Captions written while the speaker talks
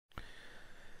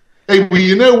Hey, well,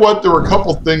 you know what? There were a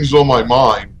couple things on my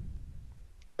mind,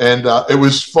 and it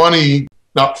was funny,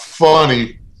 not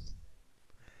funny,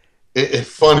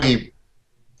 funny,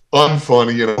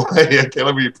 unfunny in a way. I can't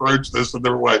let me approach this a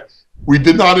different way. We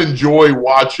did not enjoy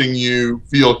watching you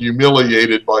feel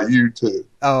humiliated by YouTube.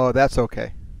 Oh, that's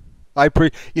okay.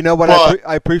 You know what?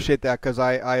 I appreciate that because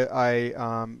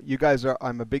you guys are.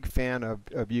 I'm a big fan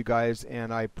of you guys,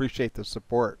 and I appreciate the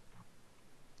support.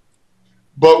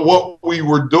 But what we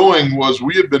were doing was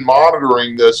we had been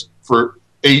monitoring this for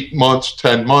 8 months,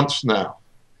 10 months now.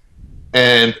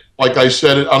 And like I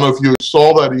said, I don't know if you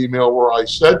saw that email where I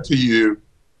said to you,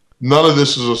 none of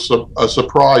this is a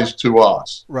surprise to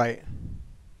us. Right.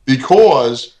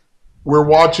 Because we're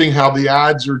watching how the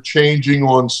ads are changing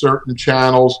on certain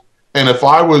channels. And if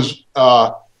I was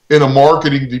in a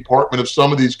marketing department of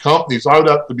some of these companies, I would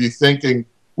have to be thinking,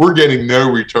 we're getting no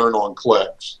return on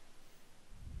clicks.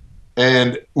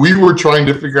 And we were trying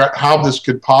to figure out how this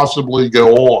could possibly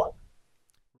go on.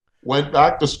 Went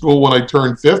back to school when I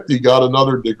turned 50, got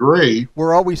another degree.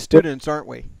 We're always students, aren't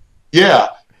we? Yeah.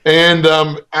 And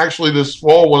actually this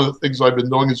fall, one of the things I've been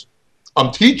doing is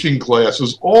I'm teaching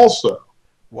classes also.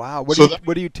 Wow.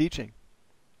 What are you teaching?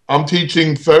 I'm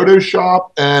teaching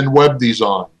Photoshop and web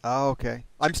design. Oh, okay.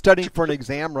 I'm studying for an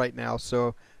exam right now,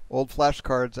 so old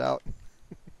flashcards out.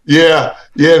 Yeah.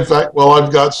 In fact, well,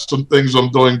 I've got some things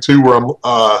I'm doing too, where I'm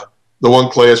the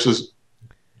one class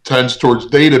tends towards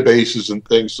databases and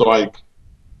things, so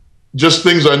just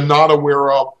things I'm not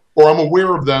aware of, or I'm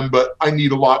aware of them, but I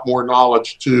need a lot more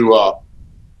knowledge to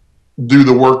do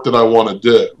the work that I want to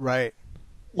do. Right.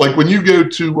 Like when you go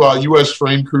to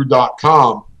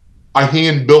USFRAMECrew.com, I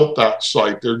hand built that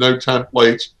site. There are no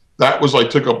templates. That was, I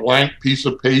took a blank piece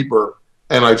of paper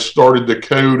and I started to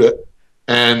code it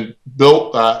and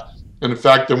built that. And in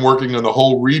fact, I'm working on a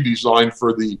whole redesign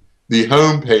for the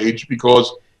home page,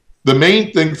 because the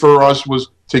main thing for us was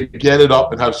to get it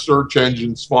up and have search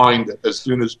engines find it as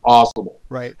soon as possible.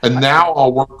 Right. And now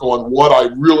I'll work on what I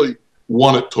really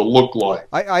want it to look like.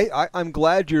 I'm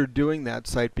glad you're doing that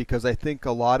site, because I think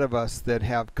a lot of us that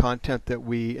have content that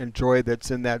we enjoy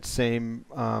that's in that same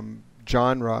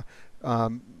genre,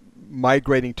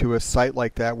 migrating to a site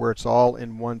like that where it's all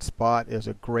in one spot is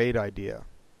a great idea.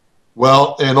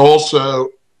 Well, and also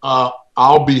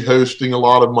I'll be hosting a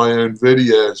lot of my own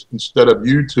videos instead of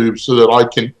YouTube, so that I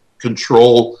can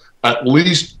control at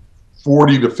least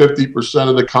 40 to 50%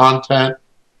 of the content.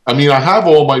 I mean, I have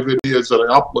all my videos that I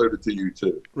uploaded to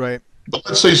YouTube. Right. But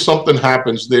let's say something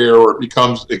happens there or it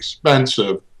becomes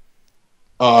expensive.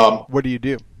 What do you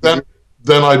do? Then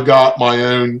I've got my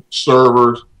own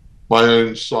servers, my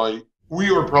own site. We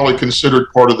are probably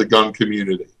considered part of the gun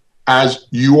community, as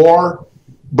you are,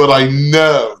 but I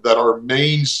know that our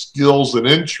main skills and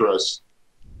interests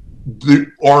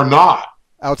are not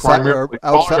outside are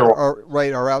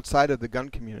outside of the gun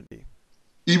community.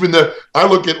 Even though I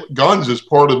look at guns as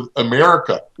part of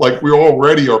America, like we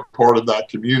already are part of that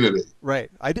community. Right.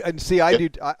 I do.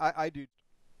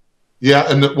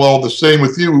 Yeah, and well, the same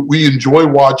with you. We enjoy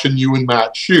watching you and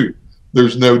Matt shoot.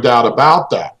 There's no doubt about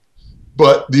that.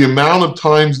 But the amount of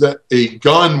times that a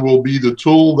gun will be the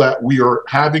tool that we are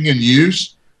having in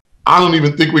use, I don't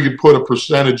even think we could put a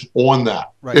percentage on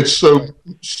that. Right. It's so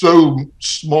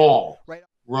small. Right.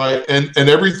 Right. And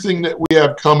everything that we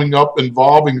have coming up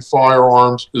involving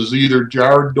firearms is either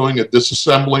Jared doing a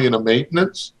disassembly and a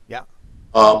maintenance, yeah,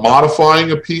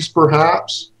 modifying a piece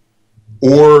perhaps,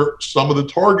 or some of the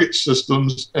target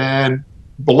systems and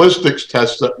ballistics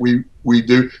tests that we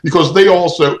do, because they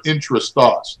also interest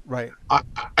us. Right.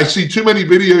 I see too many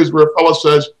videos where a fella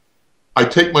says, I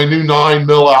take my new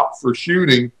 9mm out for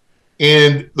shooting,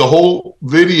 and the whole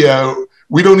video,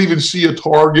 we don't even see a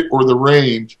target or the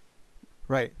range.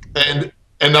 Right. And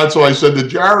that's why I said to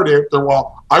Jared after a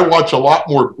while, I watch a lot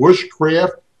more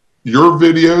bushcraft, your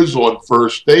videos on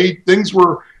first aid, things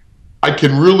where I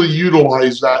can really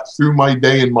utilize that through my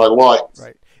day in my life.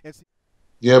 Right.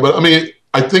 Yeah, but I mean,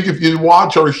 I think if you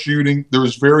watch our shooting,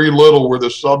 there's very little where the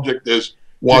subject is,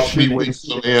 watch me waste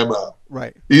some ammo.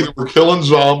 Right. Either we're killing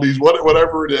zombies,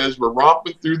 whatever it is, we're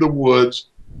romping through the woods,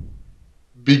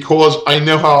 because I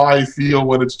know how I feel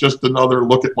when it's just another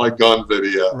look at my gun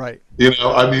video. Right. You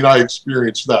know, I mean, I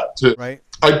experienced that too. Right.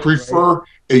 I prefer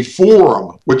a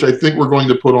forum, which I think we're going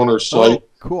to put on our site. Oh,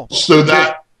 cool. So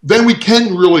that then we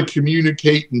can really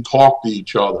communicate and talk to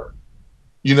each other.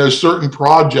 You know, certain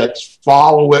projects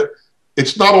follow it.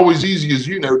 It's not always easy, as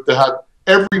you know, to have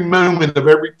every moment of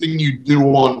everything you do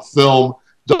on film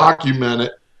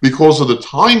documented, because of the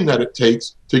time that it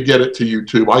takes to get it to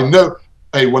YouTube. I know,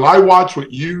 hey, when I watch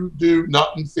what you do,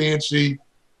 nothing fancy,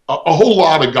 a whole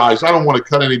lot of guys, I don't want to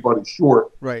cut anybody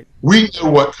short. Right. We know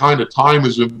what kind of time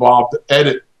is involved to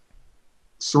edit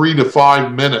 3 to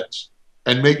 5 minutes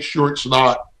and make sure it's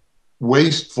not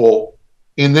wasteful.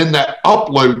 And then that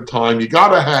upload time, you got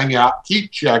to hang out,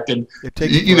 keep checking.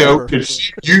 You know,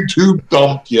 YouTube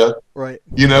dumped you. Right.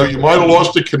 You know, you might have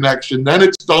lost a connection. Then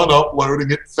it's done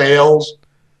uploading, it fails,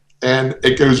 and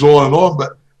it goes on and on.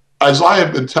 But as I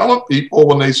have been telling people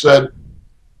when they said,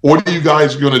 what are you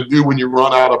guys going to do when you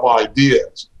run out of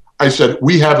ideas? I said,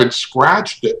 we haven't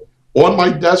scratched it. On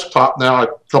my desktop now, a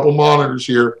couple monitors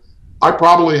here, I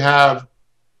probably have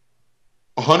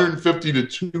 150 to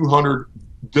 200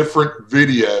 different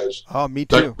videos. Oh, me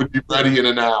too. That would be ready in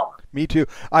an hour. Me too.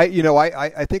 I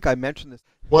think I mentioned this.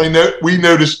 Well, we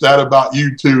noticed that about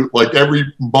you too. Like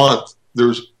every month,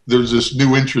 there's this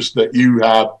new interest that you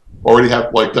already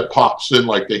have, like that pops in,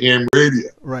 like the ham radio,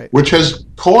 right? Which has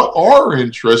caught our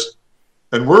interest,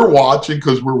 and we're watching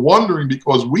because we're wondering,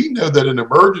 because we know that in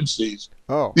emergencies,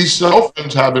 these cell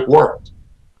phones haven't worked.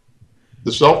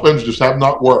 The cell phones just have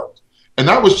not worked, and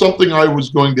that was something I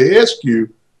was going to ask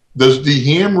you. Does the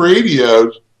ham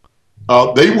radios,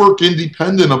 they work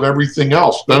independent of everything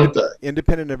else, don't they?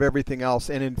 Independent of everything else.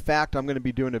 And in fact, I'm going to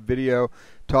be doing a video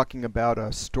talking about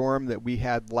a storm that we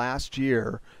had last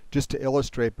year, just to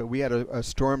illustrate. But we had a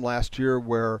storm last year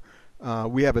where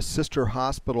we have a sister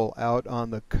hospital out on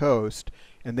the coast,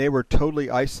 and they were totally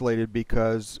isolated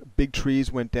because big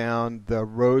trees went down, the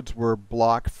roads were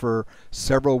blocked for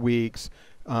several weeks.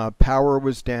 Power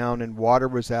was down and water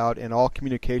was out, and all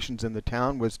communications in the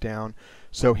town was down.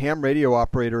 So ham radio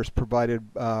operators provided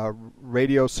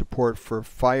radio support for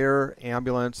fire,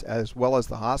 ambulance, as well as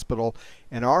the hospital.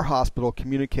 And our hospital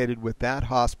communicated with that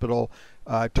hospital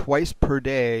twice per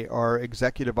day. Our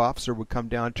executive officer would come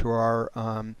down to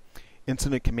our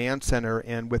incident command center,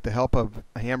 and with the help of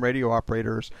ham radio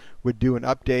operators would do an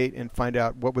update and find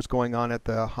out what was going on at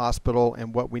the hospital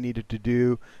and what we needed to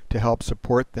do to help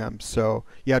support them. So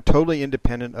yeah, totally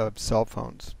independent of cell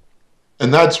phones.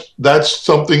 And that's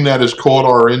something that has caught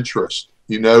our interest,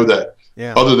 you know, that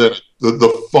other than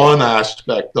the fun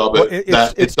aspect of it,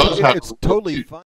 well, it does have it's totally fun.